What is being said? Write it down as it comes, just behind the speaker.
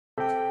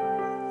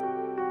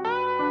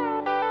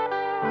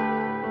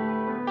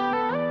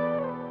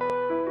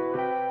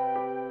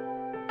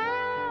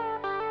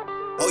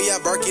yeah,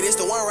 Berkey, this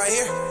the one right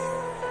here.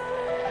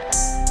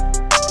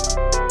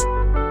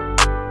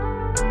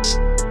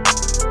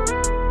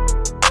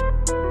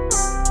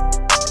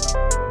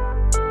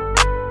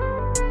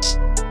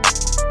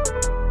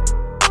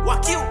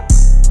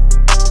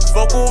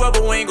 Fuck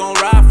whoever ain't gon'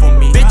 ride for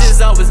me. Bitches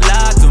always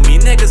lie to me.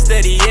 Niggas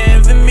steady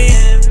envy me.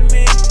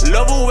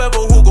 Love whoever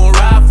who gon'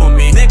 ride for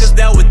me. Niggas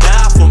that would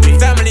die for me.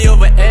 Family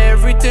over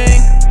everything.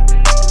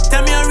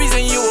 Tell me a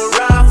reason you would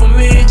ride for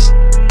me.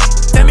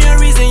 Tell me a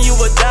reason you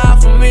would die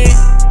for me.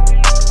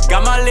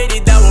 Got my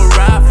lady that will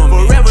ride for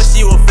me. Forever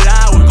she will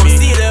fly with me.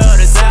 Come see the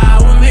other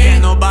side with me.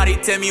 Can't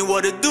nobody tell me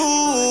what to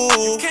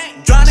do.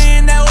 Drowning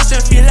in that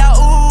ocean, feel like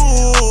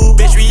ooh.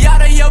 Bitch, we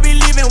outta here, we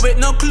leaving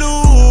with no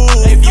clue.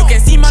 If you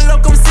can see my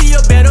look, come see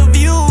a better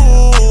view.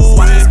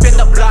 Spin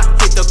the block,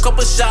 hit a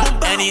couple shots.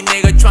 Any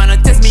nigga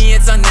tryna test me,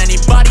 it's on any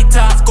body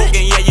top.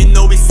 Cocaine, yeah, you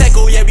know we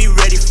psycho, yeah, we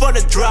ready for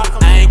the drop.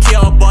 I ain't care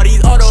about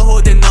these other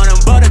hoes, they none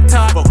but the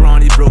top. Fuck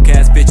around these broke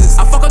ass bitches.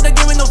 I fuck up the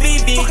game with no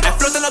VV. I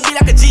float on the beat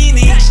like a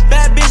genie.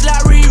 Bad bitch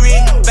like Riri,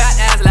 bad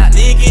ass like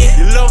Nikki.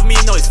 You love me,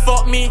 no, it's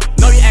fuck me.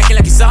 No, you acting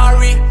like you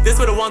sorry. This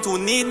for the ones who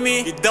need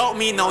me. You doubt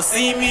me, no,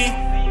 see me.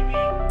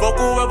 Fuck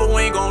whoever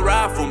ain't gon'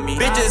 ride for me.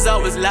 Bitches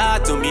always lie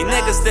to me.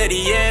 Niggas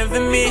steady envy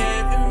me.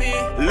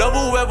 Love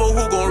whoever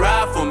who gon'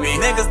 ride for me.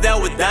 Niggas that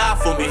would die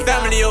for me.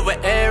 Family over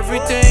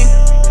everything.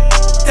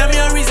 Tell me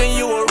a reason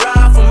you would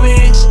ride for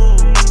me.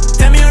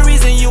 Tell me a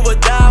reason you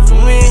would die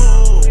for me.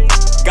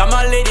 Got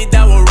my lady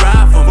that will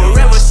ride for me.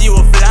 Forever she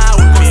will fly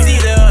with me. See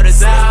the other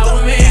side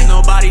with me. Ain't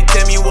nobody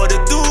tell me what to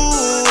do.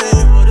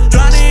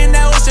 Drowning in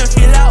that ocean,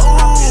 feel like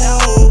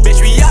ooh.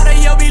 Bitch, we outta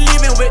here, we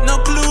leaving with no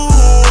clue.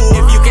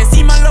 If you can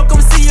see my look,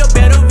 come see a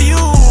better view.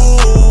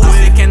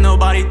 Really can't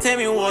nobody tell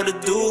me what to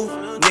do.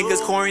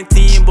 Niggas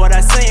quarantine, but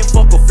I say ain't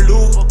fuck a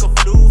flu.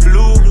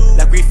 Flew,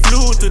 like we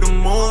flew to the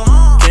moon.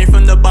 Came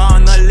from the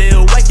bottom, a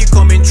little white, you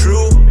coming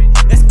true.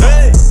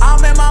 Hey,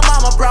 I'm in my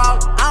mama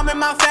proud, I'm in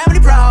my family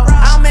proud.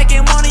 I'm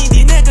making money,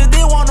 these niggas,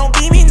 they wanna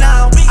be me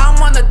now.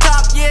 I'm on the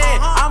top, yeah,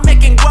 I'm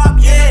making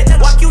guap, yeah.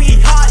 Walk you, he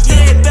hot,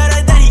 yeah,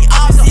 better than he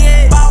ops,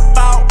 yeah. Bow,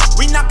 bow,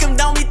 we knock him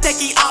down, we take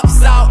he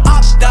ops out,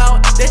 opt out.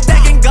 They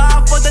thanking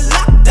God for the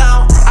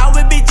lockdown. I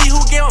with BG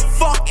who give a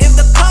fuck if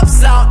the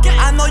cops out.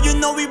 I know you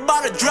know we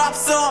bout to drop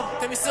some.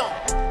 Tell me some.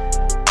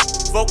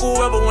 Fuck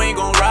whoever ain't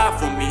gon' ride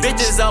for me.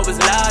 Bitches always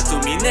lie to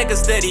me.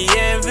 Niggas steady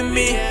envy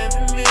me.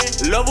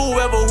 Love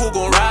whoever who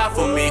gon' ride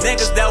for me.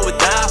 Niggas that would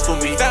die for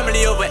me.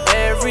 Family over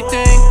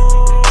everything.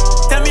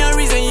 Tell me a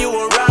reason you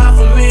would ride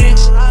for me.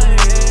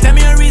 Tell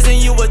me a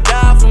reason you would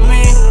die for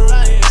me.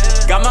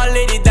 Got my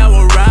lady that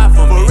will ride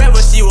for me.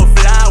 Forever she will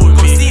fly